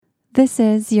This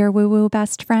is your Woo Woo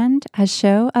Best Friend, a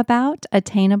show about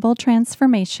attainable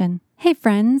transformation. Hey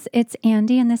friends, it's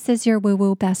Andy and this is your Woo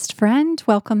Woo Best Friend.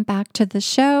 Welcome back to the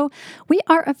show. We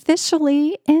are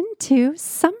officially into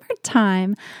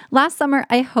summertime. Last summer,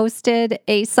 I hosted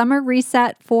a summer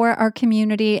reset for our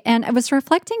community and I was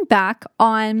reflecting back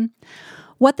on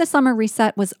what the summer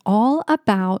reset was all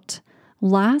about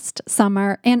last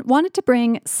summer and wanted to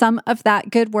bring some of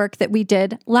that good work that we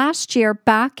did last year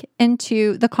back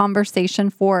into the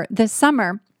conversation for this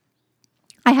summer.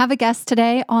 I have a guest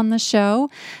today on the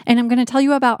show, and I'm going to tell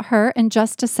you about her in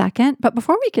just a second. But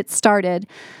before we get started,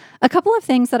 a couple of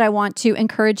things that I want to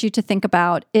encourage you to think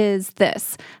about is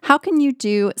this. How can you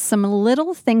do some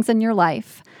little things in your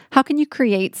life? How can you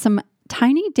create some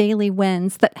tiny daily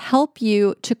wins that help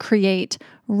you to create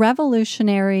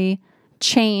revolutionary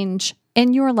change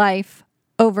in your life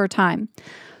over time?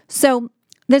 So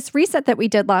this reset that we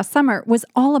did last summer was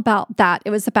all about that.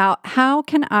 It was about how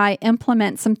can I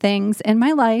implement some things in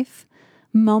my life,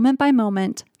 moment by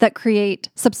moment, that create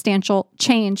substantial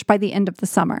change by the end of the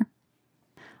summer.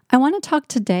 I want to talk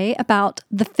today about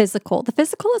the physical. The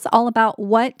physical is all about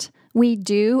what we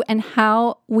do and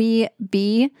how we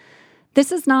be.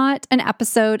 This is not an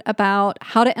episode about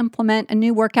how to implement a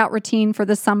new workout routine for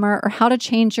the summer or how to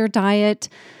change your diet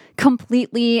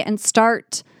completely and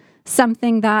start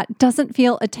something that doesn't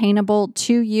feel attainable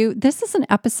to you. This is an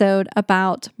episode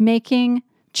about making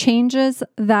changes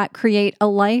that create a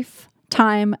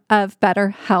lifetime of better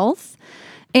health.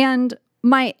 And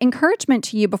my encouragement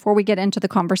to you before we get into the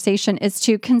conversation is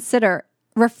to consider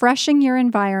refreshing your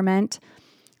environment,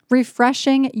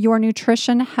 refreshing your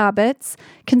nutrition habits,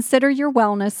 consider your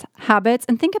wellness habits,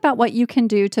 and think about what you can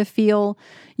do to feel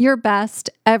your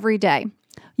best every day.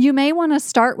 You may want to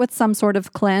start with some sort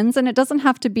of cleanse, and it doesn't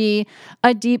have to be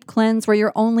a deep cleanse where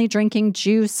you're only drinking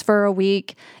juice for a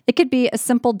week. It could be a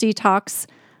simple detox,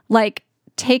 like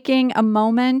taking a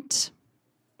moment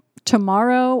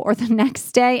tomorrow or the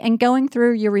next day and going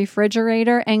through your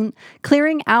refrigerator and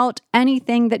clearing out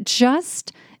anything that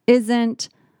just isn't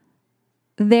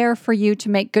there for you to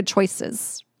make good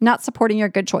choices, not supporting your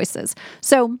good choices.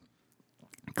 So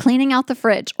cleaning out the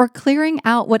fridge or clearing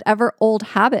out whatever old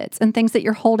habits and things that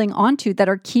you're holding onto that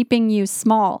are keeping you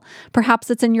small. Perhaps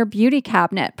it's in your beauty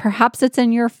cabinet. Perhaps it's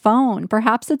in your phone.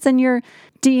 Perhaps it's in your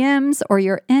DMs or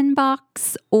your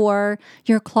inbox or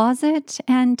your closet,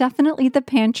 and definitely the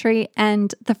pantry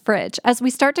and the fridge. As we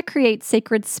start to create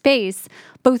sacred space,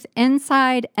 both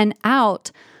inside and out,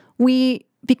 we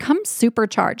become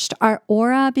supercharged. Our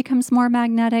aura becomes more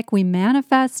magnetic. We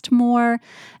manifest more.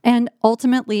 And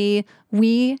ultimately,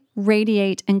 we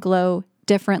radiate and glow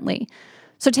differently.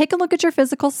 So take a look at your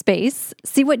physical space.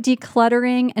 See what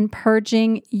decluttering and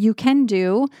purging you can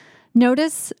do.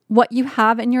 Notice what you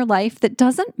have in your life that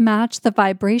doesn't match the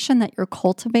vibration that you're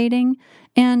cultivating.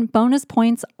 And bonus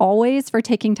points always for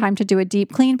taking time to do a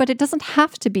deep clean, but it doesn't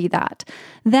have to be that.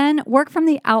 Then work from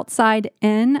the outside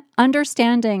in,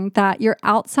 understanding that your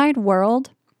outside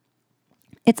world,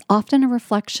 it's often a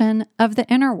reflection of the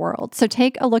inner world. So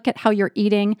take a look at how you're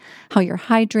eating, how you're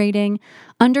hydrating,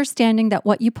 understanding that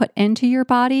what you put into your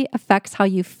body affects how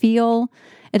you feel,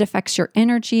 it affects your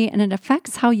energy, and it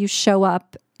affects how you show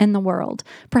up in the world.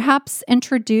 Perhaps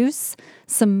introduce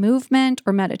some movement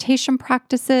or meditation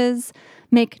practices,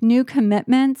 make new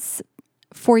commitments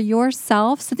for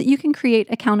yourself so that you can create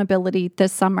accountability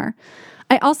this summer.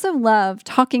 I also love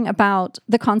talking about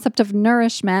the concept of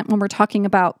nourishment when we're talking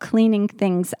about cleaning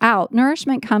things out.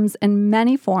 Nourishment comes in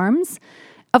many forms.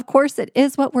 Of course, it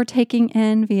is what we're taking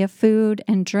in via food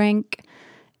and drink.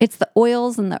 It's the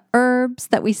oils and the herbs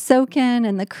that we soak in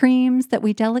and the creams that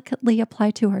we delicately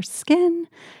apply to our skin.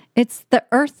 It's the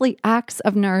earthly acts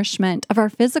of nourishment of our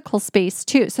physical space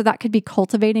too. So that could be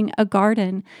cultivating a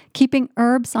garden, keeping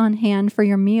herbs on hand for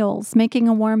your meals, making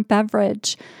a warm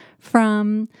beverage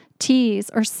from teas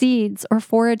or seeds or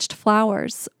foraged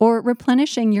flowers, or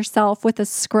replenishing yourself with a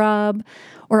scrub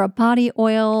or a body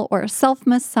oil or a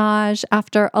self-massage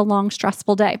after a long,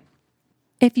 stressful day.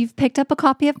 If you've picked up a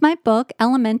copy of my book,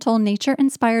 Elemental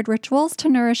Nature-Inspired Rituals to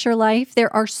Nourish Your Life,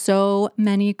 there are so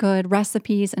many good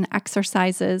recipes and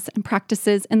exercises and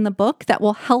practices in the book that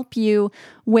will help you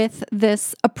with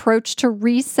this approach to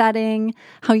resetting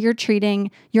how you're treating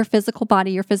your physical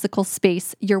body, your physical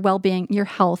space, your well-being, your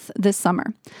health this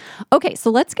summer. Okay,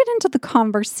 so let's get into the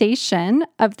conversation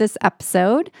of this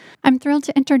episode. I'm thrilled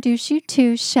to introduce you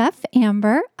to Chef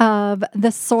Amber of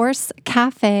The Source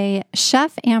Cafe.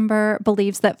 Chef Amber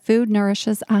believes that food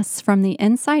nourishes us from the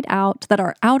inside out, that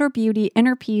our outer beauty,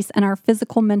 inner peace, and our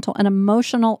physical, mental, and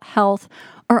emotional health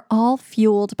are all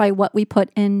fueled by what we put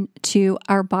into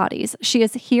our bodies. She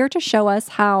is here to show us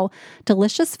how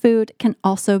delicious food can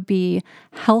also be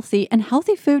healthy, and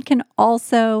healthy food can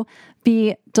also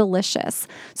be delicious.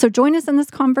 So join us in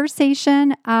this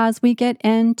conversation as we get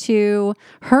into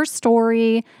her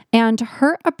story and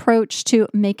her approach to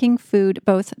making food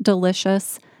both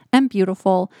delicious and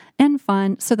beautiful and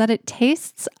fun so that it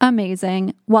tastes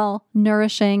amazing while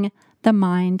nourishing the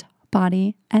mind,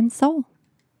 body, and soul.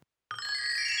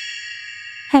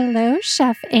 Hello,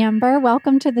 Chef Amber.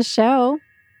 Welcome to the show.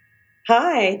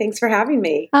 Hi, thanks for having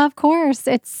me. Of course.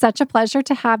 It's such a pleasure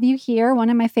to have you here. One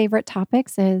of my favorite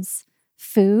topics is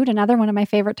food. Another one of my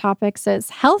favorite topics is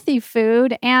healthy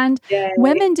food and Yay.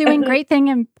 women doing great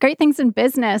things in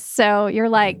business. So you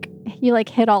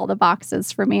hit all the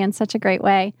boxes for me in such a great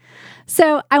way.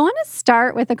 So I want to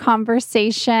start with a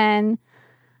conversation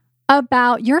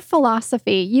about your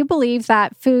philosophy. You believe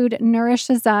that food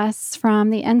nourishes us from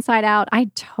the inside out. I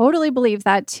totally believe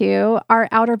that too. Our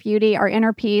outer beauty, our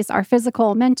inner peace, our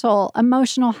physical, mental,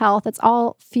 emotional health, it's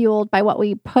all fueled by what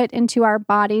we put into our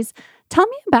bodies. Tell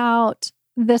me about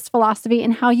this philosophy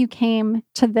and how you came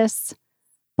to this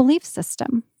belief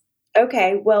system.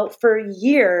 Okay, well, for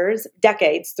years,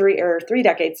 decades, 30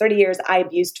 years, I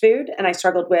abused food and I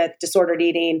struggled with disordered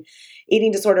eating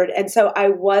disordered. And so I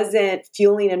wasn't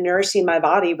fueling and nourishing my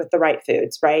body with the right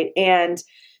foods, right? And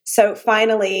so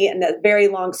finally, and the very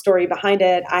long story behind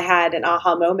it, I had an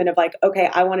aha moment of like, okay,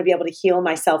 I want to be able to heal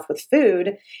myself with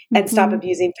food and stop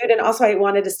abusing food. And also I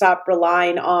wanted to stop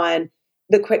relying on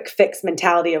the quick fix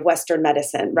mentality of Western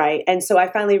medicine, right? And so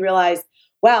I finally realized,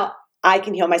 well, I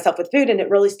can heal myself with food, and it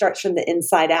really starts from the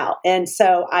inside out. And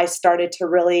so I started to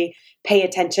really pay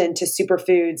attention to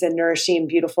superfoods and nourishing,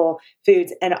 beautiful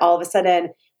foods. And all of a sudden,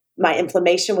 my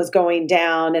inflammation was going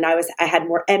down, and I had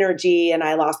more energy, and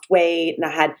I lost weight, and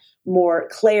I had more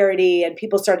clarity. And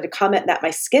people started to comment that my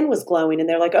skin was glowing, and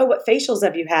they're like, "Oh, what facials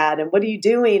have you had? And what are you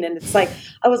doing?" And it's like,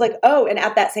 I was like, "Oh!" And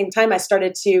at that same time, I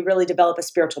started to really develop a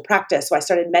spiritual practice. So I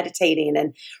started meditating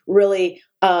and really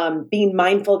being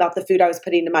mindful about the food I was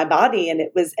putting into my body.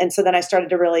 And so then I started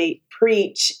to really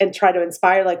preach and try to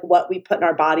inspire, like, what we put in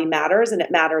our body matters, and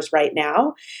it matters right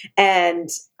now. And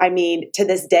I mean, to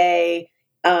this day,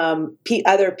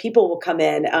 other people will come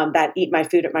in that eat my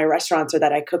food at my restaurants or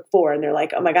that I cook for, and they're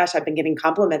like, "Oh my gosh, I've been getting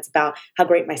compliments about how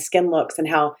great my skin looks and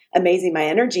how amazing my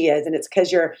energy is." And it's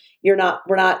because we're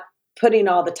not putting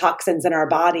all the toxins in our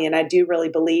body. And I do really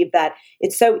believe that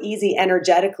it's so easy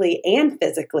energetically and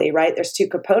physically, right? There's two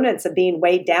components of being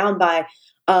weighed down by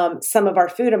some of our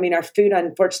food. I mean, our food,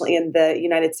 unfortunately, in the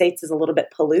United States is a little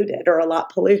bit polluted, or a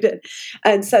lot polluted.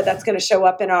 And so that's going to show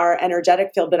up in our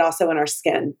energetic field, but also in our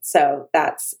skin. So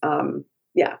that's a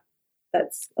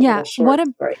little short what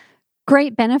a story.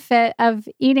 Great benefit of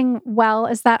eating well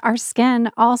is that our skin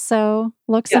also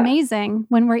looks amazing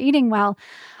when we're eating well.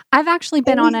 I've actually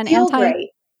been on an great.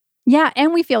 Yeah,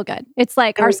 and we feel good. It's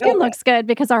like our skin looks good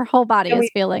because our whole body is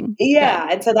feeling good.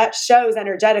 And so that shows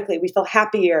energetically. We feel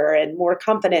happier and more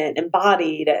confident,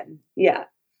 embodied, and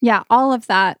Yeah, all of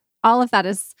that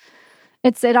is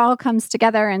it all comes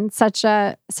together in such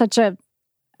a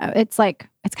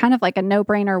it's kind of like a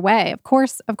no-brainer way. Of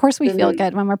course we feel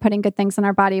good when we're putting good things in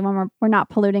our body, when we're not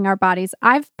polluting our bodies.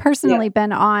 I've personally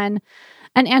been on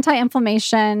an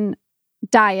anti-inflammation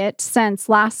diet since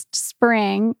last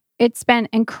spring. It's been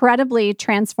incredibly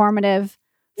transformative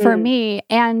for me.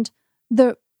 And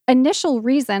the initial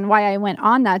reason why I went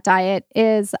on that diet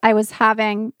is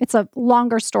it's a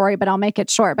longer story, but I'll make it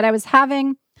short. But I was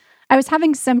having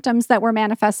symptoms that were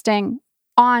manifesting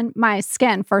on my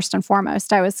skin first and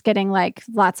foremost. I was getting like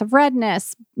lots of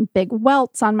redness, big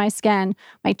welts on my skin.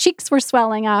 My cheeks were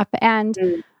swelling up.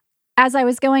 And as I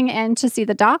was going in to see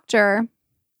the doctor,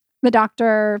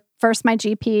 first my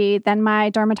GP, then my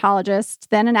dermatologist,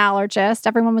 then an allergist,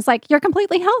 everyone was like, "You're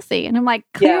completely healthy." And I'm like,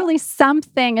 clearly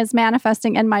something is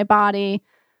manifesting in my body.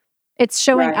 It's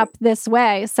showing up this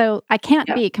way. So I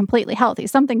can't be completely healthy.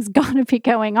 Something's got to be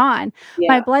going on.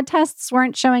 My blood tests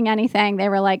weren't showing anything. They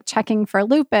were like checking for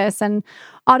lupus and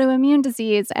autoimmune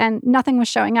disease, and nothing was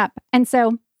showing up. And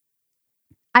so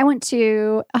I went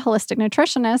to a holistic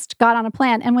nutritionist, got on a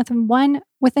plan, and within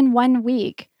 1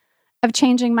 week of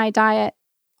changing my diet,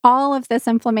 all of this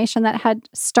inflammation that had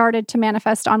started to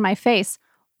manifest on my face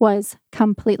was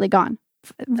completely gone.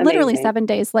 Literally 7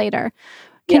 days later.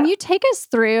 Can you take us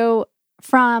through,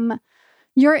 from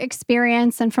your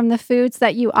experience and from the foods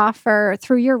that you offer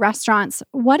through your restaurants,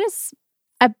 what is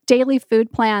a daily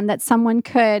food plan that someone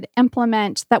could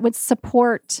implement that would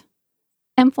support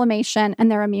inflammation and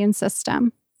their immune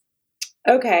system?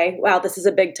 Okay. Wow. This is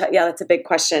a yeah, that's a big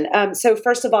question. So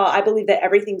first of all, I believe that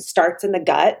everything starts in the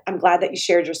gut. I'm glad that you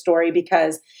shared your story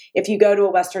because if you go to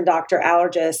a Western doctor,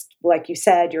 allergist, like you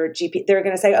said, your GP, they're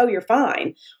going to say, oh, you're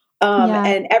fine. Yeah.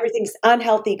 And everything's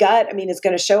unhealthy gut. I mean, is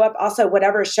going to show up. Also,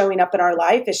 whatever is showing up in our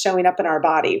life is showing up in our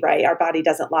body, right? Our body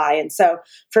doesn't lie. And so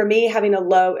for me, having a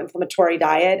low inflammatory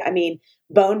diet, I mean,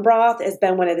 bone broth has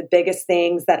been one of the biggest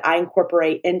things that I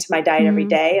incorporate into my diet every Mm.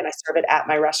 day. And I serve it at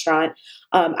my restaurant.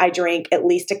 I drink at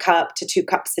least a cup to 2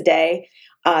 cups a day.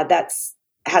 That's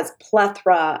has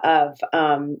plethora of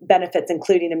benefits,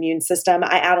 including immune system.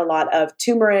 I add a lot of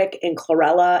turmeric and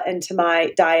chlorella into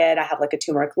my diet. I have like a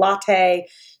turmeric latte.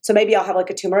 So maybe I'll have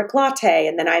like a turmeric latte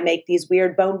and then I make these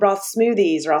weird bone broth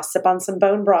smoothies or I'll sip on some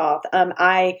bone broth.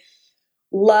 I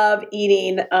love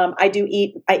eating. I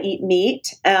eat meat.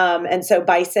 And so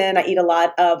bison, I eat a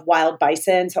lot of wild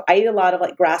bison. So I eat a lot of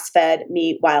like grass fed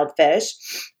meat, wild fish,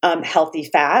 healthy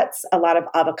fats, a lot of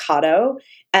avocado,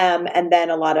 and then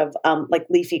a lot of like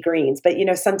leafy greens. But,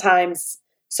 sometimes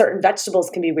certain vegetables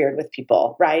can be weird with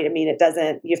people, right? I mean,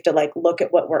 you have to like look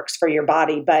at what works for your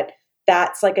body, but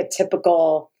that's like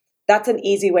that's an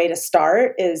easy way to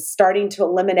start is starting to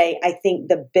eliminate, I think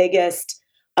the biggest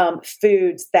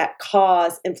foods that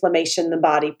cause inflammation in the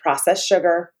body, processed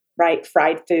sugar, right?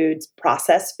 Fried foods,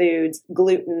 processed foods,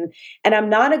 gluten. And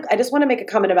I just want to make a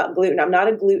comment about gluten. I'm not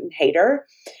a gluten hater.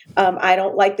 I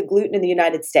don't like the gluten in the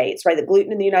United States, right? The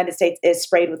gluten in the United States is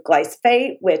sprayed with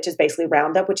glyphosate, which is basically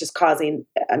Roundup, which is causing,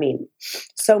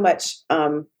 so much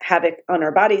havoc on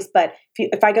our bodies. But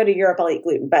if I go to Europe, I'll eat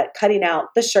gluten, but cutting out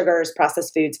the sugars,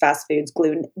 processed foods, fast foods,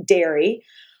 gluten, dairy,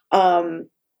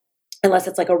 unless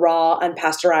it's like a raw,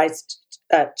 unpasteurized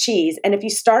cheese. And if you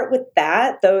start with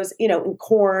that, those, and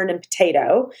corn and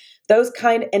potato,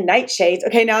 and nightshades.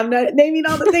 Okay, now I'm not naming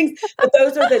all the things, but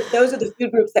those are the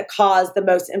food groups that cause the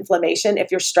most inflammation. If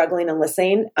you're struggling and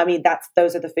listening,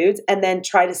 those are the foods. And then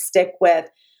try to stick with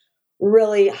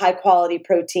really high quality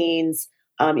proteins.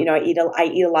 I eat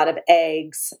a lot of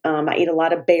eggs. I eat a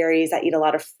lot of berries. I eat a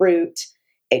lot of fruit.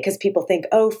 Because people think,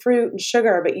 oh, fruit and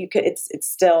sugar, but it's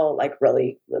still like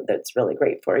that's really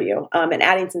great for you. And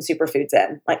adding some superfoods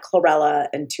in, like chlorella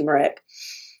and turmeric.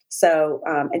 So,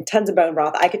 and tons of bone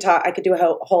broth. I could do a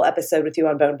whole episode with you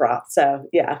on bone broth. So,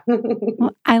 yeah.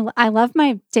 Well, I love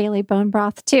my daily bone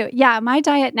broth too. Yeah, my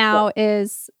diet now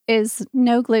is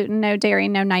no gluten, no dairy,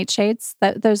 no nightshades.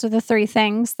 Those are the three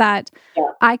things that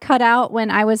I cut out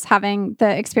when I was having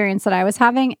the experience that I was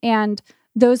having, and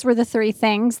those were the three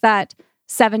things that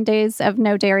 7 days of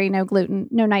no dairy, no gluten,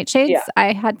 no nightshades. Yeah.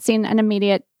 I had seen an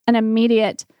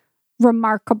immediate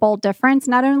remarkable difference.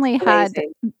 Not only had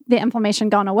the inflammation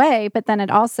gone away, but then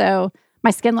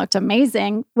my skin looked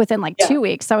amazing within like 2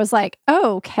 weeks. So I was like,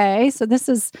 oh, okay, so this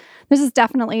is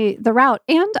definitely the route.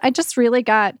 And I just really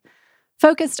got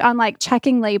focused on like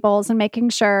checking labels and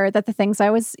making sure that the things I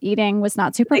was eating was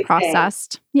not super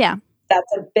processed. Yeah.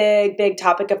 That's a big, big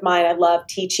topic of mine. I love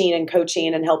teaching and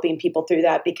coaching and helping people through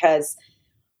that because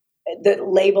the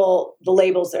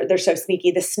labels they're so sneaky.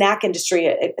 The snack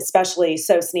industry, especially,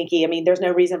 so sneaky. I mean, there's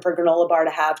no reason for a granola bar to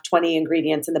have 20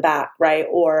 ingredients in the back, right?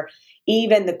 Or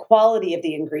even the quality of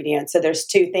the ingredients. So there's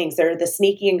two things. There are the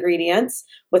sneaky ingredients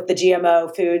with the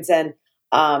GMO foods and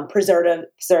preservatives.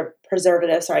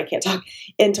 Sorry, I can't talk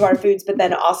into our foods. But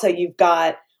then also you've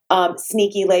got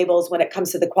sneaky labels when it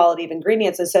comes to the quality of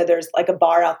ingredients. And so there's like a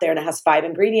bar out there and it has 5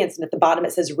 ingredients. And at the bottom,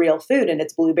 it says real food and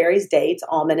it's blueberries, dates,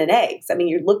 almond, and eggs. I mean,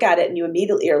 you look at it and you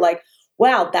immediately are like,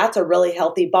 wow, that's a really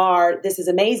healthy bar. This is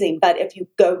amazing. But if you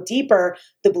go deeper,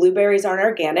 the blueberries aren't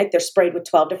organic. They're sprayed with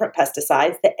 12 different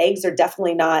pesticides. The eggs are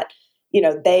definitely not,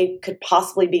 they could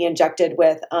possibly be injected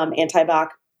with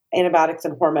antibiotics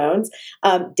and hormones.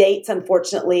 Dates,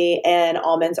 unfortunately, and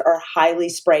almonds are highly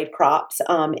sprayed crops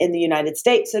in the United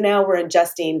States. So now we're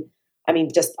ingesting,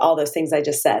 just all those things I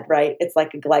just said, right? It's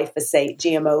like a glyphosate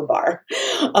GMO bar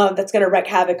that's going to wreak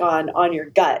havoc on your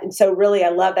gut. And so really, I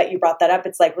love that you brought that up.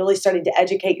 It's like really starting to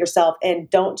educate yourself and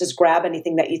don't just grab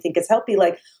anything that you think is healthy.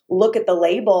 Like look at the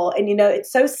label. And,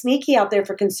 it's so sneaky out there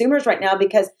for consumers right now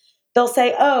because they'll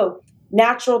say, oh,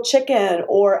 natural chicken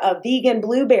or a vegan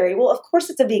blueberry. Well, of course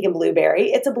it's a vegan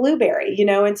blueberry. It's a blueberry,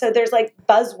 And so there's like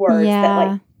buzzwords that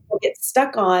like people get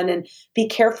stuck on, and be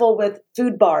careful with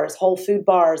food bars, whole food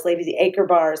bars, Lady the Acre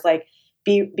bars, like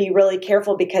be really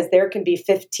careful because there can be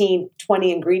 15,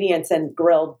 20 ingredients in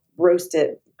grill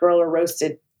or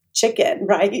roasted chicken,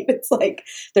 right? It's like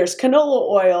there's canola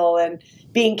oil and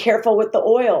being careful with the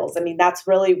oils. That's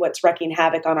really what's wreaking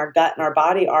havoc on our gut and our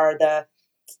body are the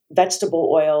vegetable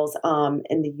oils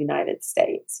in the United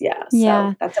States. Yeah.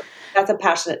 So that's a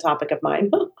passionate topic of mine.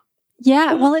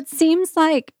 Yeah. Well, it seems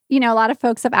like, a lot of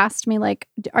folks have asked me, like,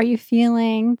 are you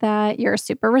feeling that you're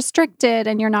super restricted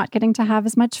and you're not getting to have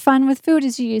as much fun with food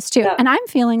as you used to? Yeah. And I'm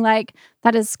feeling like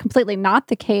that is completely not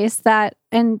the case, that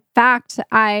in fact,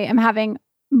 I am having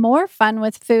more fun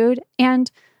with food. And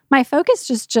my focus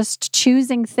is just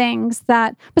choosing things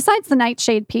that, besides the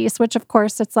nightshade piece, which of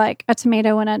course it's like a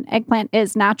tomato and an eggplant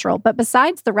is natural, but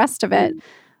besides the rest of it,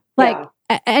 like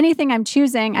Yeah. anything I'm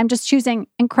choosing, I'm just choosing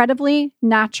incredibly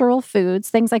natural foods,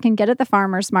 things I can get at the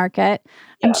farmer's market.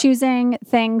 I'm Yeah. choosing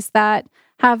things that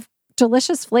have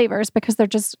delicious flavors because they're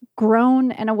just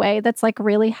grown in a way that's like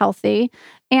really healthy.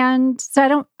 And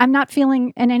so I'm not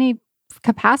feeling in any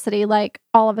capacity like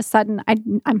all of a sudden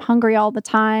I'm hungry all the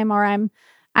time, or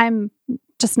I'm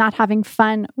just not having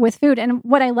fun with food. And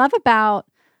what I love about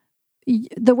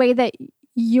the way that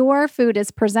your food is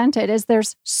presented is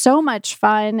there's so much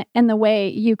fun in the way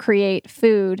you create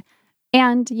food,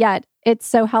 and yet it's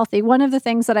so healthy. One of the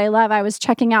things that I love, I was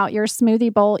checking out your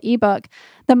smoothie bowl ebook,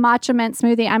 the matcha mint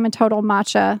smoothie. I'm a total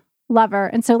matcha lover.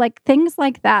 And so like things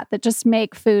like that just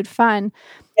make food fun.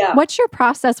 Yeah. What's your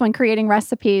process when creating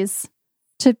recipes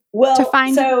to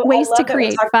find ways to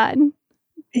create fun?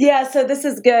 Yeah, so this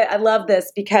is good. I love this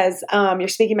because you're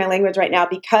speaking my language right now,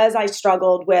 because I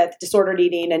struggled with disordered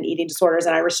eating and eating disorders,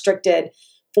 and I restricted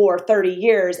for 30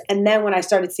 years. And then when I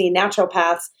started seeing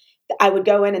naturopaths, I would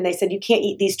go in and they said, you can't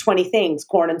eat these 20 things,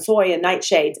 corn and soy and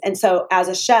nightshades. And so as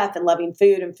a chef and loving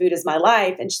food, and food is my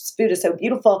life, and food is so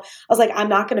beautiful, I was like, I'm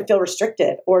not going to feel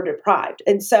restricted or deprived.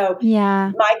 And so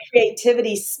my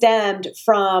creativity stemmed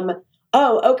from,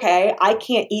 oh, okay, I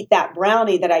can't eat that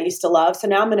brownie that I used to love. So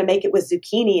now I'm going to make it with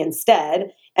zucchini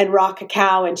instead, and raw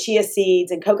cacao and chia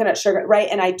seeds and coconut sugar, right?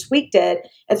 And I tweaked it.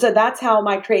 And so that's how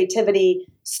my creativity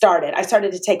started. I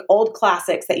started to take old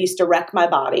classics that used to wreck my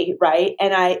body, right?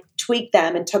 And I tweaked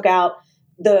them and took out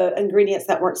the ingredients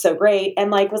that weren't so great,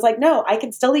 and was like, no, I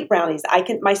can still eat brownies.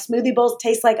 My smoothie bowls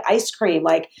taste like ice cream.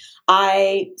 Like,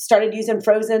 I started using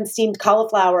frozen steamed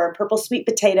cauliflower and purple sweet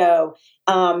potato.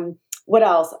 What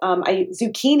else? I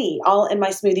zucchini all in my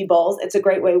smoothie bowls. It's a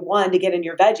great way, one, to get in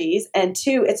your veggies, and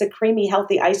two, it's a creamy,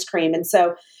 healthy ice cream. And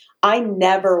so I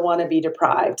never want to be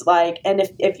deprived. And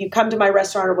if you come to my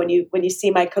restaurant, or when you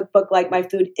see my cookbook, my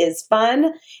food is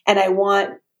fun. And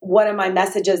one of my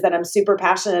messages that I'm super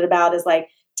passionate about is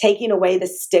taking away the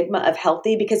stigma of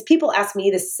healthy, because people ask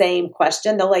me the same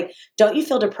question. They're like, don't you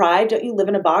feel deprived? Don't you live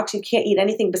in a box? You can't eat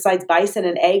anything besides bison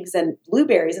and eggs and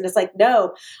blueberries. And it's like,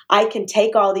 no, I can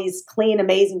take all these clean,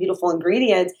 amazing, beautiful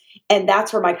ingredients. And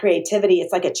that's where my creativity,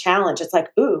 it's like a challenge. It's like,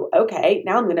 ooh, okay,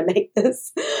 now I'm going to make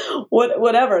this,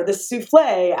 whatever, the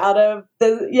souffle out of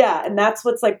and that's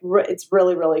what's it's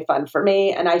really, really fun for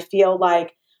me. And I feel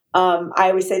like, I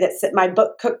always say that my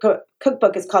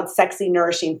cookbook is called Sexy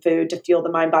Nourishing Food to Fuel the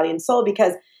Mind, Body, and Soul,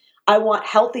 because I want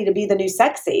healthy to be the new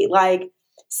sexy.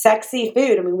 Sexy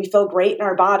food, I mean, we feel great in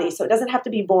our body, so it doesn't have to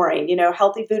be boring.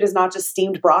 Healthy food is not just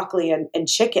steamed broccoli and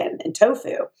chicken and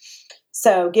tofu.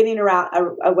 So getting around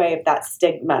away of that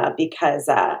stigma, because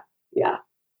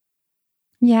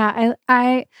Yeah,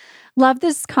 I love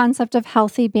this concept of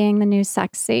healthy being the new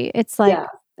sexy. It's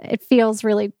it feels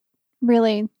really,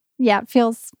 really, it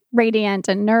feels radiant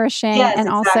and nourishing, yes, and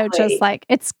also just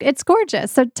it's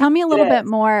gorgeous. So tell me a little bit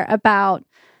more about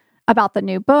the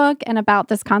new book and about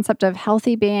this concept of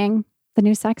healthy being the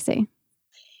new sexy.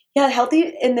 Yeah,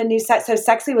 healthy in the new sex. So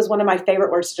sexy was one of my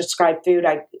favorite words to describe food.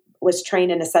 I was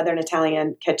trained in a Southern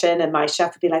Italian kitchen, and my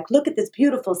chef would be like, look at this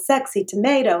beautiful, sexy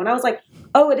tomato. And I was like,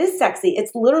 oh, it is sexy.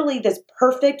 It's literally this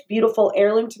perfect, beautiful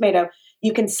heirloom tomato.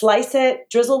 You can slice it,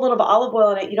 drizzle a little olive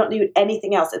oil in it. You don't need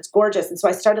anything else. It's gorgeous. And so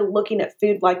I started looking at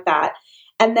food like that.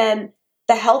 And then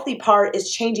the healthy part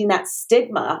is changing that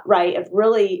stigma, right? Of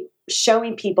really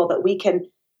showing people that we can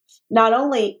not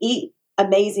only eat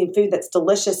amazing food that's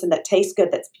delicious and that tastes good,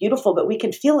 that's beautiful, but we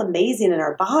can feel amazing in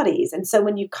our bodies. And so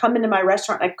when you come into my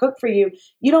restaurant and I cook for you,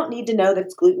 you don't need to know that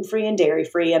it's gluten-free and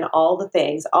dairy-free and all the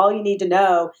things. All you need to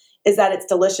know is that it's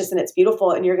delicious and it's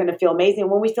beautiful, and you're going to feel amazing.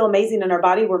 When we feel amazing in our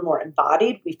body, we're more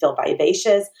embodied. We feel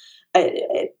vivacious.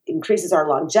 It increases our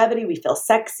longevity. We feel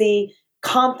sexy,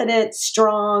 confident,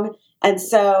 strong. And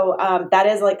so that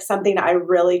is something I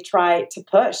really try to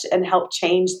push and help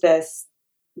change this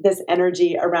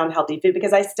energy around healthy food,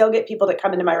 because I still get people that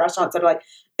come into my restaurants that are like,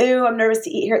 ooh, I'm nervous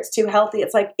to eat here. It's too healthy.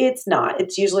 It's like, it's not.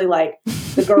 It's usually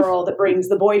the girl that brings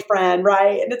the boyfriend,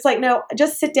 right? And it's like, no,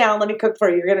 just sit down. Let me cook for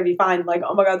you. You're going to be fine.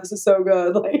 Oh my God, this is so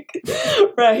good.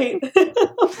 Right.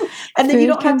 And then food you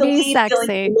don't have to leave sexy.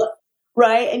 feeling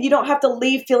right. And you don't have to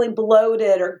leave feeling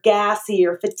bloated or gassy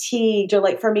or fatigued,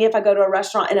 or for me, if I go to a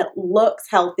restaurant and it looks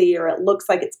healthy or it looks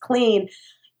like it's clean,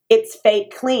 it's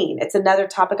fake clean. It's another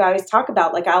topic I always talk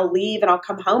about. Like I'll leave and I'll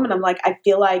come home and I'm like, I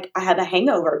feel like I have a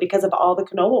hangover because of all the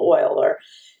canola oil or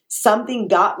something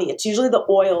got me. It's usually the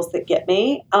oils that get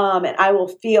me. And I will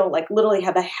feel like literally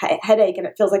have a headache and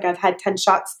it feels like I've had 10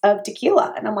 shots of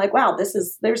tequila. And I'm like, wow, this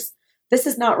is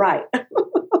not right.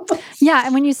 Yeah.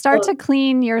 And when you start to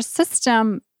clean your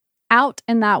system out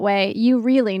in that way, you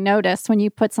really notice when you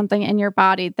put something in your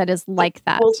body that is like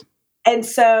that. Well, and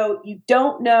so you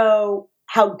don't know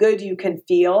how good you can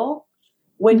feel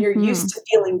when you're used to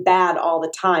feeling bad all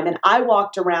the time. And I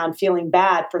walked around feeling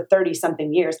bad for 30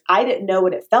 something years. I didn't know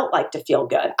what it felt like to feel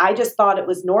good. I just thought it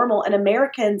was normal. And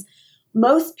Americans,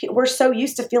 most people, we're so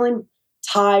used to feeling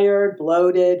tired,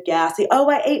 bloated, gassy. Oh,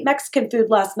 I ate Mexican food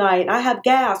last night. I have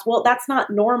gas. Well, that's not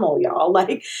normal, y'all.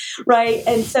 Like, right.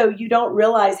 And so you don't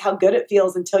realize how good it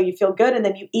feels until you feel good. And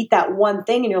then you eat that one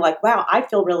thing and you're like, wow, I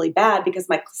feel really bad because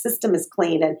my system is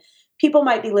clean. And people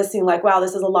might be listening like, wow,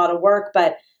 this is a lot of work,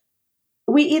 but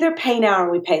we either pay now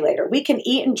or we pay later. We can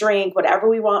eat and drink whatever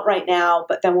we want right now,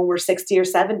 but then when we're 60 or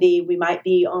 70, we might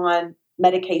be on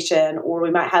medication or we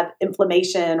might have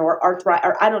inflammation or arthritis,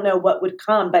 or I don't know what would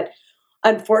come. But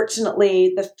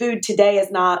unfortunately, the food today is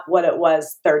not what it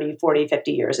was 30, 40,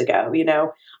 50 years ago.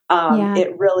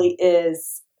 It really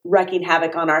is wreaking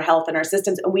havoc on our health and our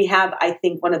systems. And we have, I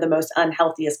think, one of the most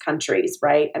unhealthiest countries,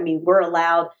 right? I mean, we're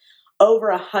allowed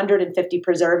over 150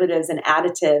 preservatives and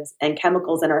additives and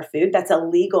chemicals in our food. That's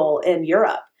illegal in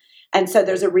Europe. And so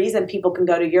there's a reason people can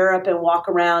go to Europe and walk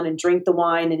around and drink the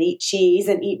wine and eat cheese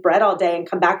and eat bread all day and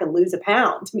come back and lose a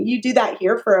pound. I mean, you do that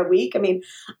here for a week. I mean,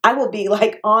 I will be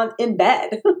like in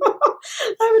bed.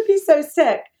 I would be so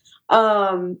sick.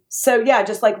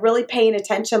 Just like really paying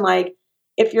attention. Like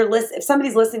if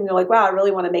somebody's listening, they're like, wow, I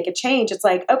really want to make a change. It's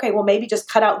like, okay, well, maybe just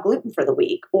cut out gluten for the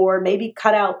week, or maybe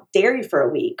cut out dairy for a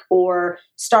week, or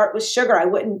start with sugar.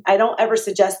 I don't ever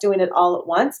suggest doing it all at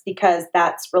once because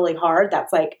that's really hard.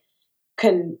 That's like,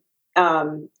 can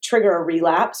trigger a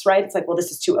relapse, right? It's like, well,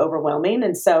 this is too overwhelming.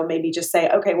 And so maybe just say,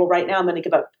 okay, well, right now I'm going to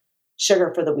give up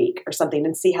sugar for the week or something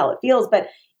and see how it feels. But,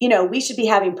 we should be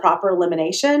having proper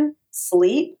elimination,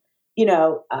 sleep,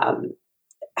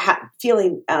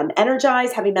 feeling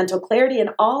energized, having mental clarity,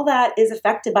 and all that is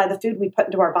affected by the food we put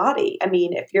into our body. I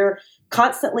mean, if you're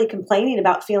constantly complaining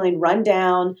about feeling run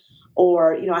down,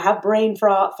 or, I have brain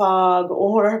fog,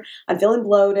 or I'm feeling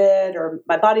bloated, or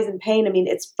my body's in pain. I mean,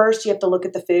 it's first you have to look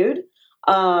at the food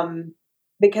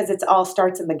because it all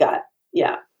starts in the gut.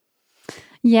 Yeah.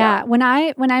 Yeah. When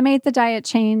I made the diet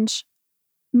change,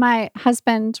 my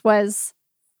husband was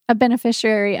a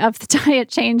beneficiary of the diet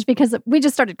change because we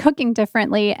just started cooking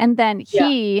differently. And then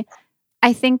he,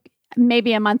 I think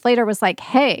maybe a month later, was like,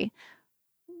 hey,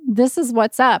 this is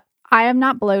what's up. I am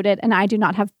not bloated and I do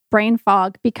not have brain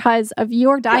fog because of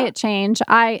your diet change.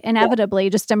 I inevitably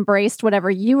just embraced whatever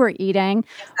you were eating.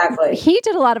 Exactly. He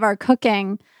did a lot of our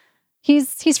cooking.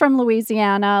 He's from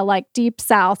Louisiana, like deep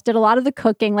South, did a lot of the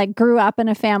cooking, like grew up in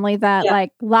a family that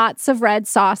like lots of red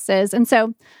sauces. And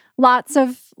so lots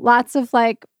of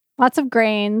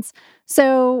grains.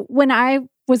 So when I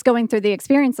was going through the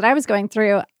experience that I was going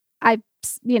through, I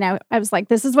was like,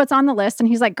 this is what's on the list. And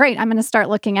he's like, great, I'm going to start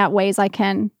looking at ways I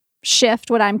can shift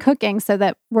what I'm cooking so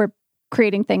that we're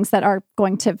creating things that are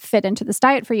going to fit into this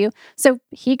diet for you. So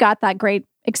he got that great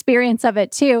experience of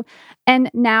it too. And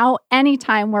now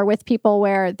anytime we're with people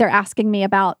where they're asking me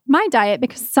about my diet,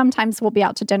 because sometimes we'll be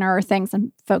out to dinner or things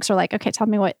and folks are like, okay, tell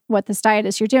me what this diet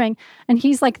is you're doing. And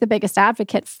he's like the biggest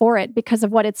advocate for it because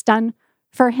of what it's done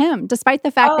for him, despite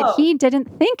the fact that he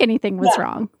didn't think anything was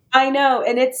wrong. I know.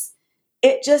 And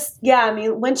I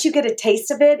mean, once you get a taste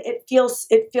of it, it feels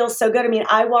so good. I mean,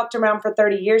 I walked around for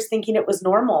 30 years thinking it was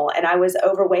normal, and I was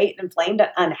overweight and inflamed and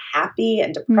unhappy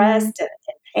and depressed and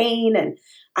in pain, and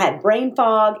I had brain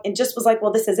fog, and just was like,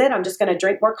 well, this is it. I'm just going to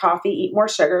drink more coffee, eat more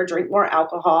sugar, drink more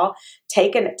alcohol,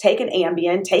 take an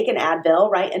Ambien, take an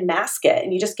Advil, right? And mask it.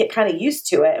 And you just get kind of used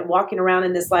to it and walking around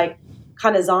in this like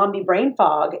kind of zombie brain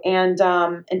fog. And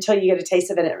until you get a taste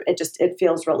of it, it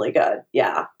feels really good.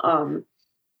 Yeah.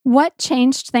 What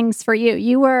changed things for you?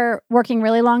 You were working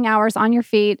really long hours on your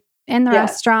feet in the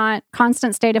restaurant,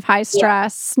 constant state of high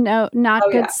stress, not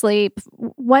good sleep.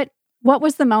 What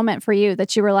was the moment for you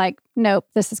that you were like, nope,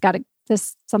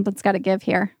 something's got to give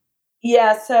here?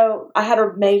 Yeah. So I had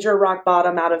a major rock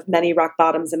bottom out of many rock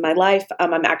bottoms in my life.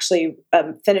 I'm actually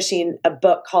finishing a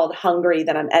book called Hungry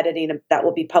that I'm editing that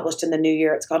will be published in the new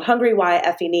year. It's called Hungry, Why I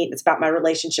Effing Eat. It's about my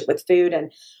relationship with food.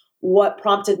 And what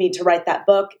prompted me to write that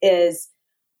book is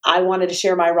I wanted to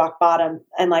share my rock bottom.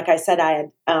 And like I said,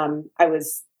 I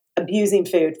was abusing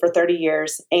food for 30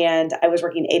 years. And I was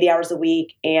working 80 hours a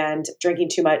week and drinking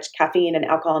too much caffeine and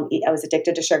alcohol. And I was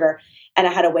addicted to sugar. And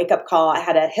I had a wake up call. I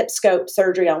had a hip scope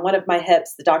surgery on one of my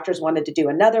hips. The doctors wanted to do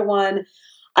another one.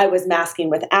 I was masking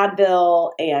with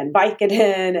Advil and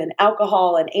Vicodin and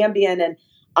alcohol and Ambien. And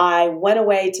I went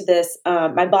away to this,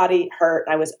 my body hurt.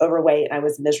 I was overweight and I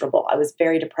was miserable. I was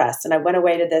very depressed. And I went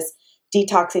away to this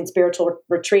detoxing spiritual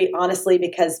retreat, honestly,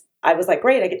 because I was like,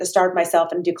 great, I get to starve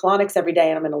myself and do colonics every day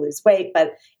and I'm going to lose weight,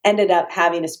 but ended up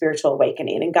having a spiritual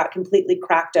awakening and got completely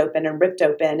cracked open and ripped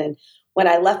open. And when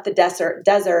I left the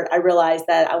desert, I realized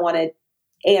that I wanted,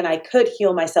 and I could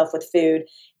heal myself with food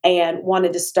and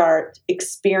wanted to start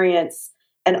experience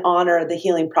and honor the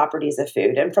healing properties of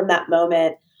food. And from that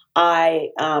moment, I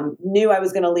knew I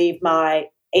was going to leave my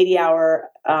 80-hour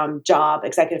job,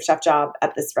 executive chef job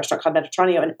at this restaurant called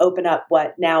Mediterranean, and open up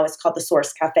what now is called the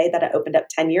Source Cafe that I opened up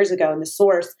 10 years ago. And the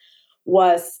Source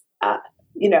was,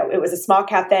 it was a small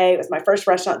cafe. It was my first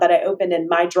restaurant that I opened. And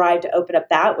my drive to open up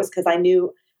that was because I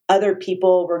knew other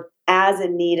people were as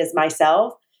in need as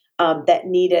myself that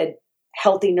needed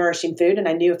healthy, nourishing food. And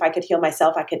I knew if I could heal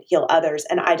myself, I could heal others.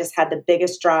 And I just had the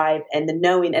biggest drive and the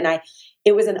knowing. And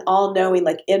it was an all knowing,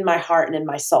 like in my heart and in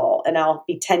my soul. And I'll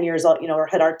be 10 years old, or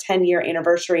hit our 10-year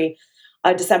anniversary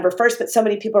December 1st. But so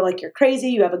many people are like, you're crazy.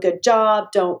 You have a good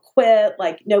job. Don't quit.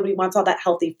 Like nobody wants all that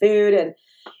healthy food. And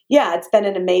yeah, it's been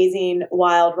an amazing,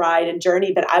 wild ride and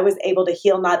journey. But I was able to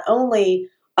heal not only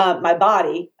my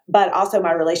body, but also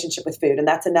my relationship with food. And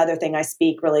that's another thing I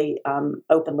speak really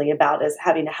openly about, is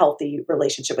having a healthy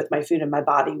relationship with my food and my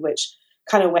body, which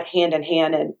kind of went hand in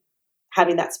hand, and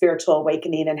having that spiritual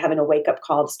awakening and having a wake up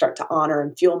call to start to honor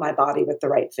and fuel my body with the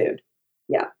right food.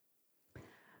 Yeah.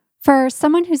 For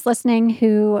someone who's listening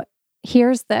who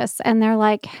hears this and they're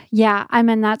like, yeah, I'm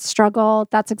in that struggle.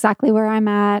 That's exactly where I'm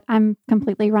at. I'm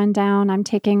completely run down. I'm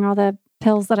taking all the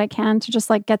pills that I can to just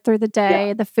like get through the day.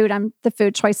 Yeah. The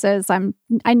food choices,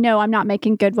 I know I'm not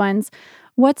making good ones.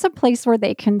 What's a place where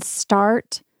they can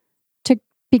start to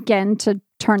begin to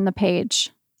turn the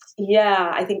page? Yeah,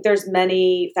 I think there's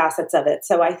many facets of it.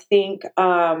 So I think,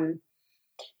 I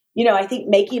think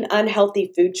making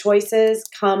unhealthy food choices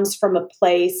comes from a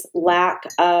lack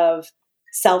of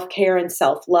self-care and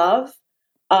self-love,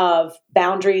 of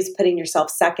boundaries, putting yourself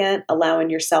second, allowing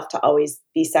yourself to always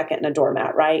be second in a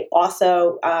doormat, right?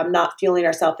 Also, not fueling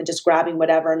ourselves and just grabbing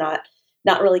whatever,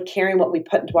 not really caring what we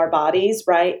put into our bodies,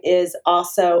 right, is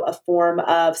also a form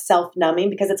of self-numbing,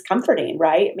 because it's comforting,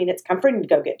 right? I mean, it's comforting to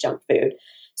go get junk food.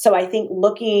 So I think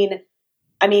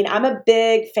I'm a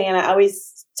big fan. I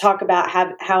always talk about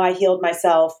how I healed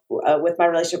myself with my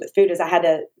relationship with food, is I had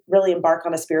to really embark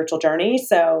on a spiritual journey.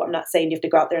 So I'm not saying you have to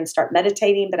go out there and start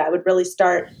meditating, but I would really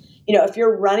start, if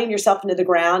you're running yourself into the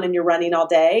ground and you're running all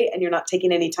day and you're not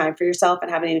taking any time for yourself and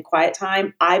having any quiet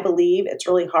time, I believe it's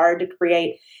really hard to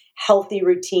create healthy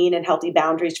routine and healthy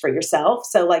boundaries for yourself.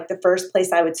 So like the first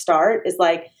place I would start is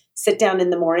like, sit down in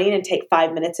the morning and take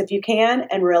 5 minutes if you can,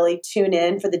 and really tune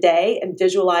in for the day and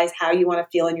visualize how you want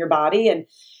to feel in your body. And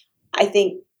I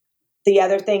think the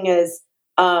other thing is,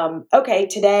 okay,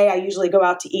 today I usually go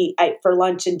out to eat for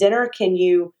lunch and dinner. Can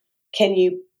you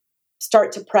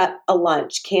start to prep a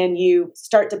lunch? Can you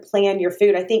start to plan your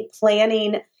food? I think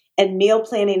planning and meal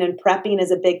planning and prepping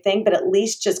is a big thing, but at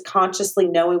least just consciously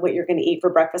knowing what you're going to eat for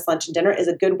breakfast, lunch, and dinner is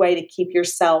a good way to keep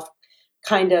yourself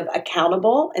kind of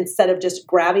accountable, instead of just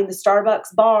grabbing the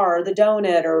Starbucks bar or the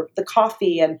donut or the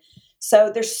coffee. And so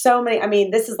there's so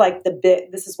many, this is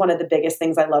one of the biggest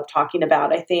things I love talking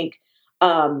about. I think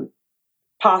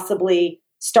possibly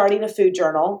starting a food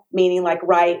journal, meaning like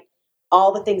write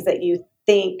all the things that you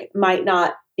think might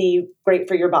not be great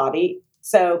for your body.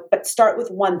 So, but start with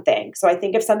one thing. So I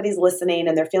think if somebody's listening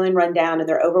and they're feeling run down and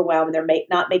they're overwhelmed and they're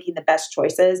not making the best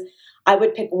choices, I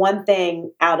would pick one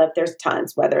thing out of, there's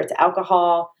tons, whether it's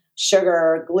alcohol,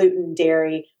 sugar, gluten,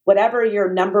 dairy, whatever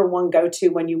your number one go-to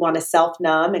when you want to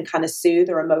self-numb and kind of soothe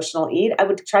or emotional eat, I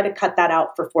would try to cut that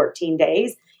out for 14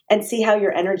 days and see how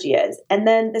your energy is. And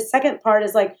then the second part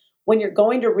is like, when you're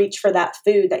going to reach for that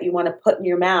food that you want to put in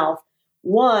your mouth,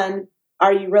 one,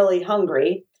 are you really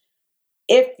hungry?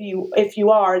 If you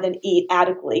are, then eat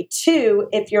adequately. Two,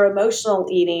 if you're emotional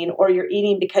eating, or you're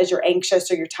eating because you're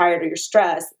anxious or you're tired or you're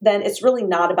stressed, then it's really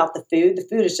not about the food. The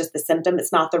food is just the symptom.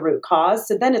 It's not the root cause.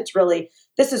 So then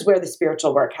this is where the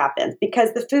spiritual work happens,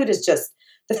 because the food is just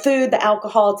the food, the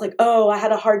alcohol. It's like, oh, I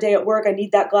had a hard day at work. I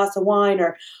need that glass of wine,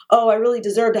 or, oh, I really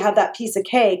deserve to have that piece of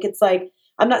cake. It's like,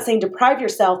 I'm not saying deprive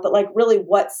yourself, but like really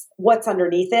what's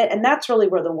underneath it. And that's really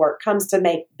where the work comes to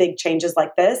make big changes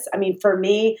like this. I mean, for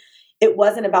me, it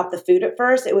wasn't about the food at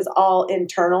first. It was all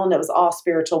internal and it was all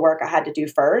spiritual work I had to do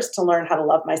first to learn how to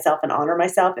love myself and honor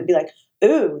myself and be like,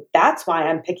 ooh, that's why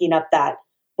I'm picking up that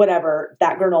whatever,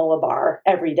 that granola bar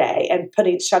every day and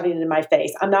shoving it in my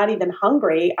face. I'm not even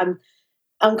hungry. I'm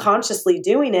unconsciously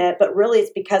doing it, but really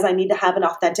it's because I need to have an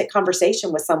authentic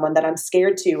conversation with someone that I'm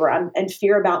scared to, or I'm in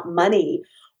fear about money.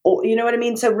 Or, you know what I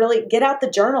mean? So really get out the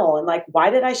journal and like, why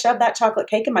did I shove that chocolate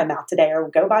cake in my mouth today, or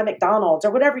go buy McDonald's,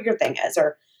 or whatever your thing is?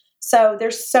 Or so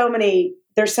there's so many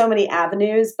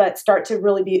avenues, but start to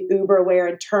really be uber aware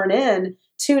and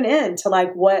tune in to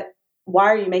like, why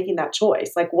are you making that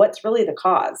choice? Like, what's really the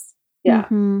cause? Yeah.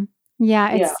 Mm-hmm.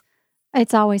 Yeah. Yeah.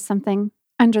 It's always something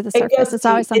under the surface. It's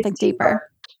always something deeper.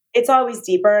 It's always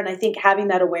deeper. And I think having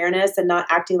that awareness and not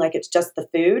acting like it's just the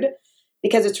food,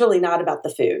 because it's really not about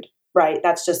the food, right?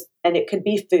 That's just, and it could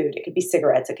be food, it could be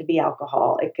cigarettes, it could be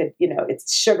alcohol, it could,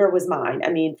 it's sugar was mine.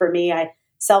 I mean, for me, I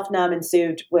self-numb and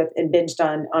soothed with and binged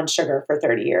on sugar for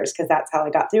 30 years because that's how I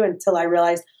got through until I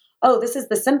realized, oh, this is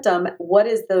the symptom. What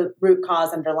is the root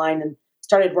cause underlying? And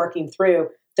started working through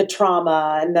the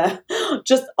trauma and the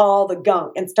just all the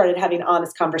gunk and started having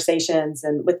honest conversations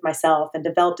and with myself and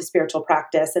developed a spiritual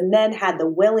practice and then had the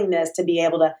willingness to be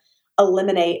able to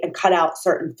eliminate and cut out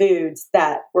certain foods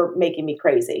that were making me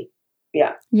crazy.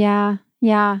 Yeah. Yeah.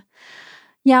 Yeah.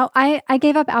 Yeah. I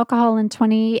gave up alcohol in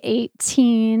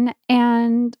 2018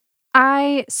 and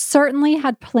I certainly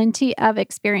had plenty of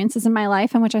experiences in my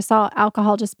life in which I saw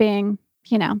alcohol just being,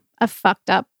 a fucked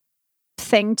up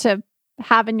thing to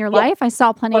have in your life. I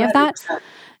saw plenty 100%. Of that.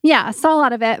 Yeah, I saw a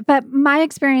lot of it. But my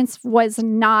experience was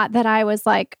not that I was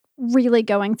like really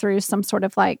going through some sort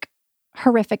of like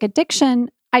horrific addiction.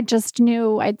 I just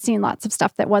knew I'd seen lots of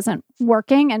stuff that wasn't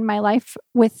working in my life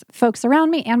with folks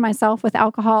around me and myself with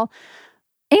alcohol.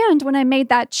 And when I made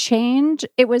that change,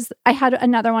 I had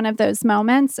another one of those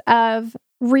moments of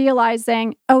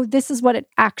realizing, oh, this is what it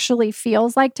actually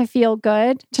feels like to feel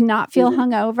good, to not feel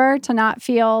hungover, to not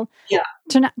feel,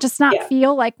 not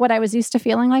feel like what I was used to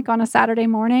feeling like on a Saturday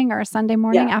morning or a Sunday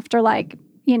morning after like,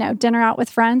 dinner out with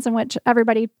friends in which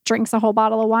everybody drinks a whole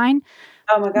bottle of wine.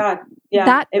 Oh my God.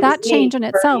 Yeah. That change in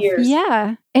itself.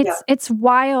 Yeah. It's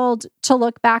wild to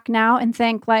look back now and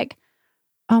think like,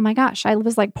 oh my gosh, I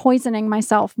was like poisoning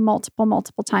myself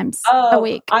multiple times a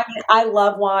week. I mean, I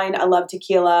love wine. I love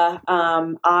tequila.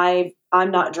 I'm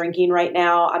not drinking right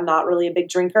now. I'm not really a big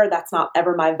drinker. That's not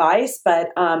ever my vice, but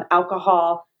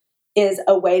alcohol is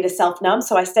a way to self-numb.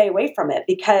 So I stay away from it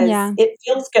because it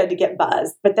feels good to get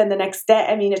buzzed. But then the next day,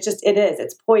 I mean,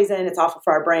 it's poison. It's awful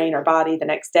for our brain, our body the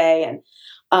next day. And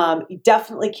you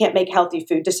definitely can't make healthy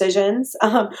food decisions.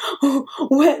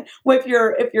 If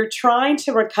you're trying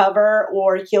to recover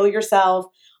or heal yourself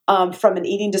from an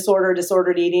eating disordered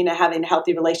eating, and having a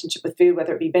healthy relationship with food,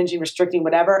 whether it be binging, restricting,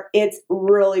 whatever, it's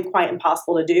really quite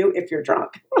impossible to do if you're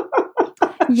drunk.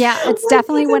 Yeah, it's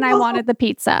definitely when I wanted the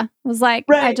pizza. It was like,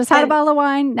 right. I just had a bottle of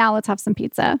wine. Now let's have some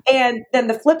pizza. And then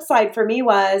the flip side for me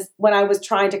was when I was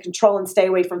trying to control and stay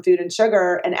away from food and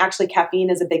sugar, and actually caffeine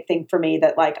is a big thing for me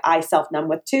that like I self-numb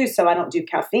with too, so I don't do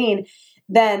caffeine.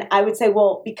 Then I would say,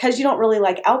 well, because you don't really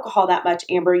like alcohol that much,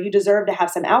 Amber, you deserve to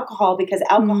have some alcohol because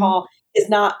alcohol is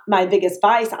not my biggest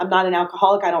vice. I'm not an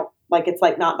alcoholic. I don't like, it's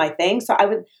like not my thing. So I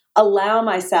would allow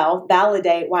myself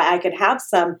validate why I could have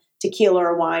some tequila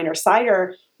or wine or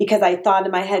cider because I thought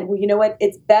in my head, well, you know what?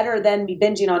 It's better than me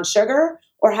binging on sugar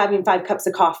or having 5 cups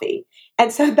of coffee.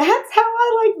 And so that's how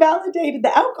I like validated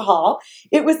the alcohol.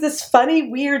 It was this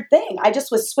funny, weird thing. I just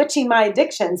was switching my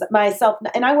addictions myself.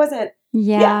 And I wasn't,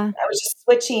 I was just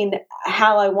switching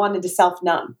how I wanted to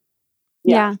self-numb.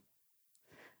 Yeah.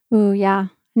 Ooh, yeah.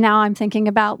 Now I'm thinking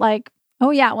about like, oh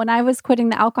yeah, when I was quitting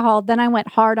the alcohol, then I went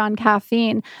hard on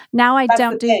caffeine. Now I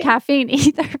don't do caffeine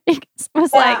either. Because it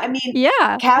was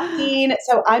caffeine.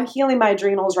 So I'm healing my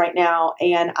adrenals right now,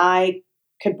 and I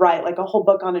could write like a whole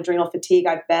book on adrenal fatigue.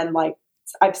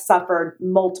 I've suffered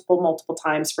multiple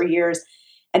times for years,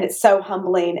 and it's so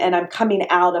humbling. And I'm coming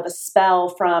out of a spell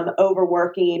from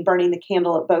overworking, burning the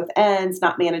candle at both ends,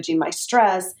 not managing my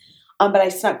stress. But I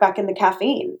snuck back in the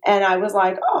caffeine and I was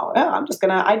like, oh, yeah,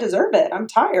 I deserve it. I'm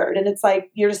tired. And it's like,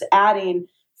 you're just adding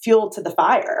fuel to the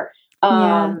fire.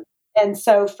 And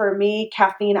so for me,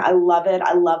 caffeine, I love it.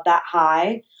 I love that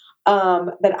high.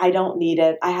 But I don't need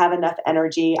it. I have enough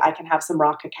energy. I can have some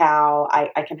raw cacao.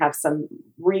 I can have some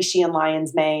reishi and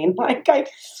lion's mane. Like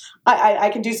I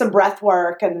can do some breath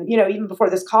work. And, even before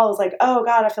this call, I was like, oh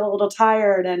God, I feel a little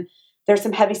tired. And there's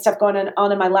some heavy stuff going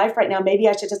on in my life right now. Maybe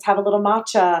I should just have a little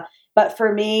matcha. But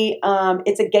for me,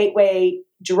 it's a gateway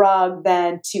drug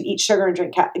than to eat sugar and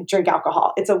drink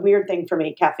alcohol. It's a weird thing for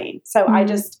me, caffeine. So I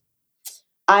just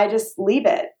leave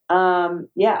it.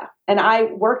 Yeah. And I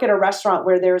work at a restaurant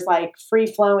where there's like free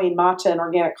flowing matcha and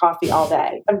organic coffee all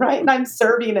day. And right. And I'm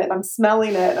serving it and I'm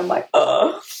smelling it. And I'm like,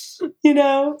 oh,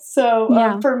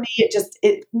 so for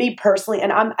me, me personally,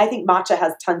 and I think matcha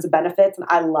has tons of benefits and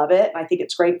I love it. And I think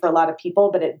it's great for a lot of people,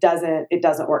 but it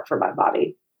doesn't work for my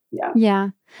body. Yeah. Yeah.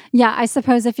 Yeah. I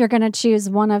suppose if you're going to choose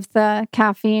one of the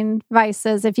caffeine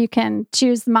vices, if you can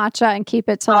choose matcha and keep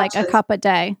it to like a cup a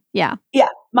day. Yeah. Yeah.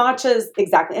 Matchas.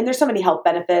 Exactly. And there's so many health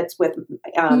benefits with the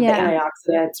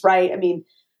antioxidants, right? I mean,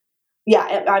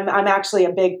 yeah, I'm actually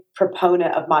a big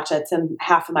proponent of matcha. It's in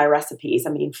half of my recipes. I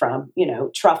mean, from,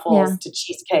 truffles to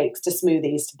cheesecakes to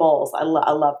smoothies to bowls. I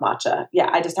love matcha. Yeah.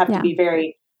 I just have to be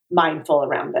very mindful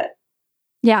around it.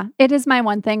 Yeah, it is my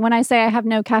one thing. When I say I have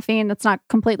no caffeine, that's not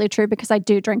completely true because I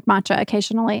do drink matcha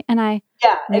occasionally, and I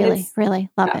really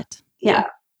love it. Yeah.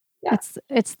 It's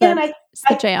the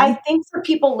jam. I think for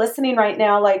people listening right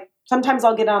now, like sometimes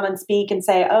I'll get on and speak and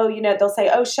say, they'll say,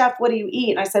 "Oh, chef, what do you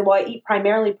eat?" And I say, "Well, I eat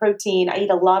primarily protein. I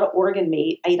eat a lot of organ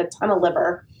meat. I eat a ton of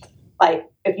liver. Like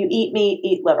if you eat meat,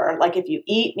 eat liver. Like if you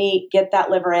eat meat, get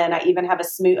that liver in. I even have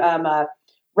a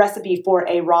recipe for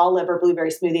a raw liver blueberry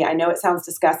smoothie. I know it sounds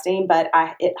disgusting, but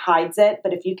it hides it.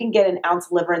 But if you can get an ounce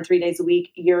of liver in 3 days a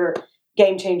week, you're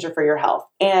game changer for your health.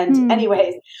 And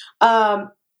anyways,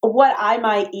 what I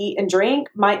might eat and drink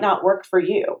might not work for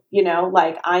you.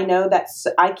 Like I know that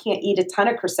I can't eat a ton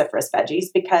of cruciferous veggies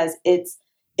because it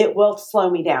will slow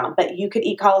me down, but you could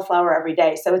eat cauliflower every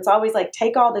day. So it's always like,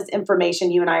 take all this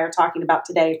information you and I are talking about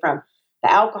today, from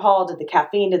the alcohol to the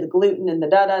caffeine to the gluten and the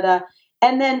da-da-da,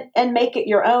 and make it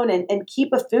your own and keep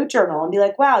a food journal and be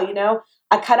like, wow,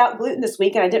 I cut out gluten this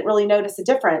week and I didn't really notice a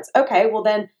difference. Okay, well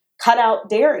then cut out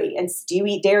dairy. And do you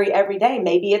eat dairy every day?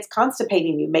 Maybe it's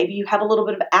constipating you. Maybe you have a little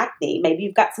bit of acne. Maybe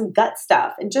you've got some gut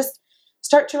stuff, and just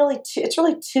start to it's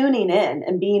really tuning in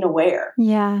and being aware.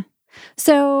 Yeah.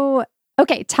 So,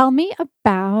 okay, tell me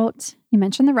about, you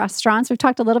mentioned the restaurants. We've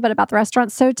talked a little bit about the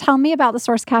restaurants. So tell me about the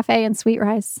Source Cafe and Sweet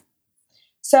Rise.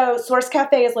 So Source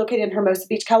Cafe is located in Hermosa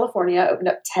Beach, California, opened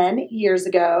up 10 years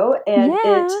ago, and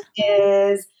it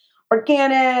is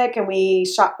organic, and we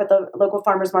shop at the local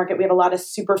farmers market. We have a lot of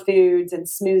superfoods and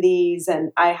smoothies,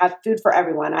 and I have food for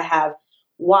everyone. I have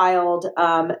wild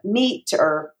meat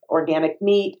or organic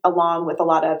meat, along with a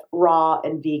lot of raw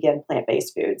and vegan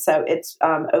plant-based food. So it's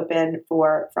open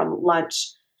from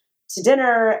lunch to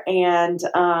dinner. And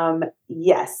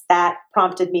yes, that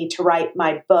prompted me to write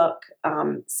my book,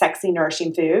 Sexy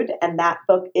Nourishing Food. And that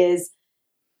book is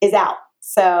out.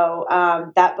 So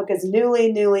that book is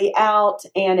newly out,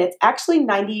 and it's actually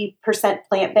 90%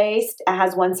 plant-based. It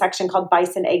has one section called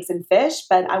Bison, Eggs, and Fish,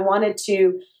 but I wanted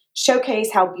to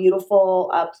showcase how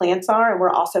beautiful plants are, and we're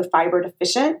also fiber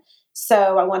deficient.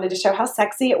 So I wanted to show how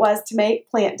sexy it was to make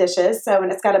plant dishes.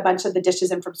 And it's got a bunch of the dishes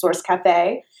in from Source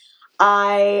Cafe.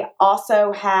 I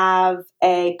also have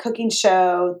a cooking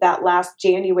show that last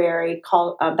January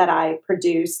called that I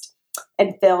produced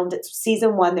and filmed. It's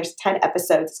season 1. There's 10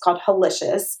 episodes. It's called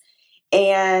Halicious,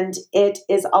 and it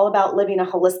is all about living a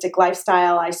holistic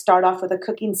lifestyle. I start off with a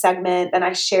cooking segment, and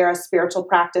I share a spiritual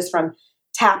practice from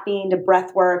tapping to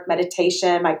breath work,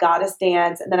 meditation, my goddess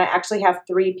dance. And then I actually have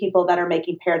 3 people that are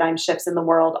making paradigm shifts in the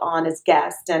world on as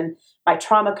guests. And my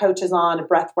trauma coach is on, a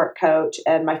breathwork coach,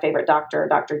 and my favorite doctor,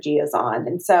 Dr. G, is on.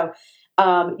 And so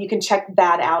you can check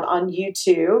that out on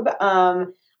YouTube.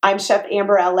 I'm Chef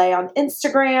Amber LA on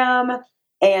Instagram,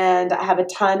 and I have a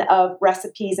ton of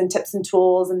recipes and tips and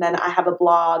tools. And then I have a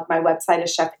blog. My website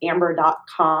is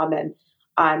chefamber.com, and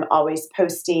I'm always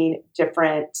posting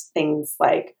different things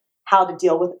like how to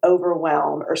deal with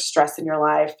overwhelm or stress in your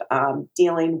life,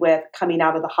 dealing with coming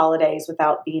out of the holidays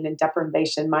without being in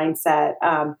deprivation mindset,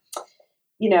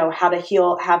 how to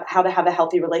heal, how to have a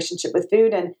healthy relationship with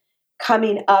food. And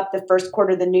coming up the first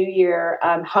quarter of the new year,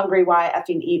 Hungry Why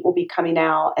Effing Eat will be coming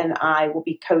out, and I will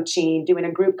be doing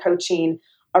a group coaching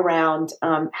around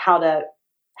how to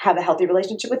have a healthy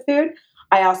relationship with food.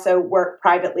 I also work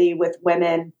privately with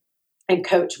women and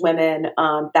coach women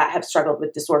that have struggled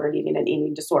with disordered eating and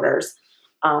eating disorders.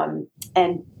 So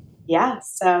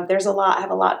there's a lot. I have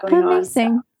a lot going on.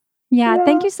 Amazing. Yeah.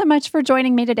 Thank you so much for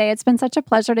joining me today. It's been such a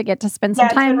pleasure to get to spend some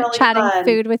time really chatting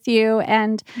food with you.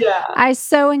 And I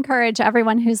so encourage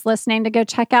everyone who's listening to go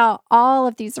check out all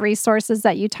of these resources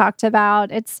that you talked about.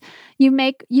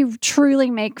 You truly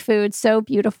make food so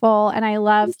beautiful. And I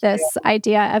love this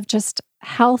idea of just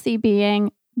healthy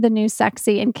being the new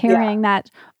sexy and carrying that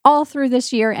all through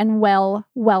this year and well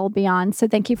beyond. So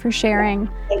thank you for sharing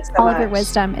all of your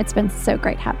wisdom. It's been so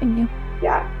great having you.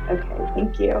 Yeah. Okay.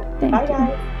 Thank you. Bye,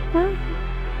 guys. Bye.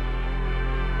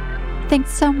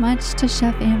 Thanks so much to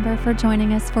Chef Amber for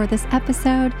joining us for this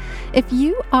episode. If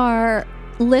you are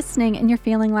listening and you're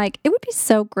feeling like it would be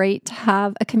so great to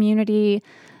have a community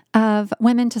of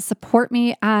women to support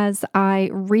me as I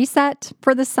reset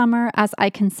for the summer, as I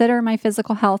consider my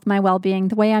physical health, my well-being,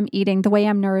 the way I'm eating, the way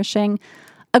I'm nourishing,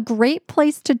 a great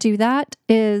place to do that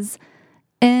is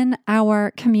in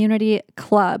our community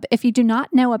club. If you do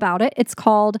not know about it, it's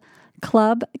called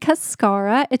Club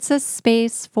Cascara. It's a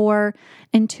space for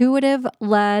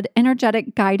intuitive-led,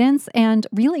 energetic guidance, and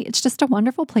really, it's just a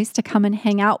wonderful place to come and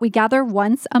hang out. We gather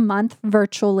once a month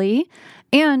virtually,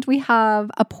 and we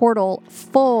have a portal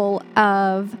full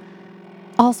of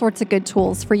all sorts of good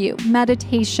tools for you.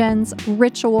 Meditations,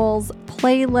 rituals,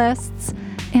 playlists,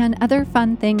 and other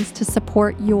fun things to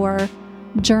support your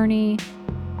journey,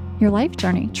 your life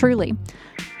journey, truly.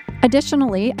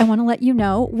 Additionally, I want to let you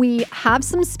know we have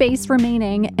some space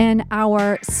remaining in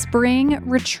our spring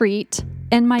retreat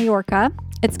in Mallorca.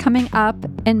 It's coming up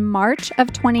in March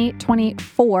of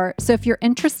 2024. So if you're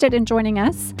interested in joining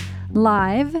us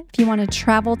live, if you want to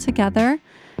travel together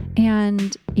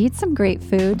and eat some great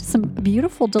food, some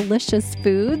beautiful, delicious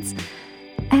foods,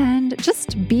 and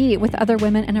just be with other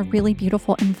women in a really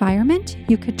beautiful environment,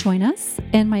 you could join us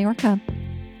in Mallorca.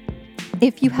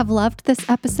 If you have loved this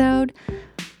episode,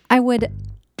 I would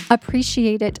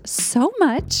appreciate it so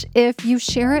much if you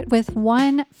share it with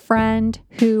one friend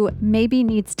who maybe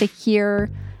needs to hear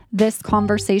this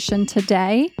conversation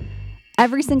today.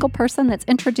 Every single person that's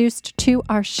introduced to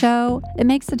our show, it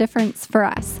makes a difference for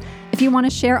us. If you want to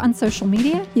share on social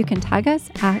media, you can tag us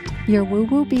at Your Woo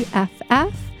Woo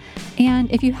BFF. And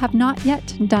if you have not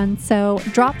yet done so,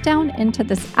 drop down into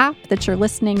this app that you're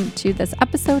listening to this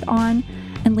episode on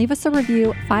and leave us a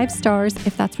review, 5 stars,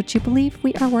 if that's what you believe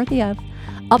we are worthy of.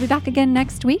 I'll be back again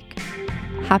next week.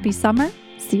 Happy summer.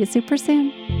 See you super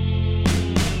soon.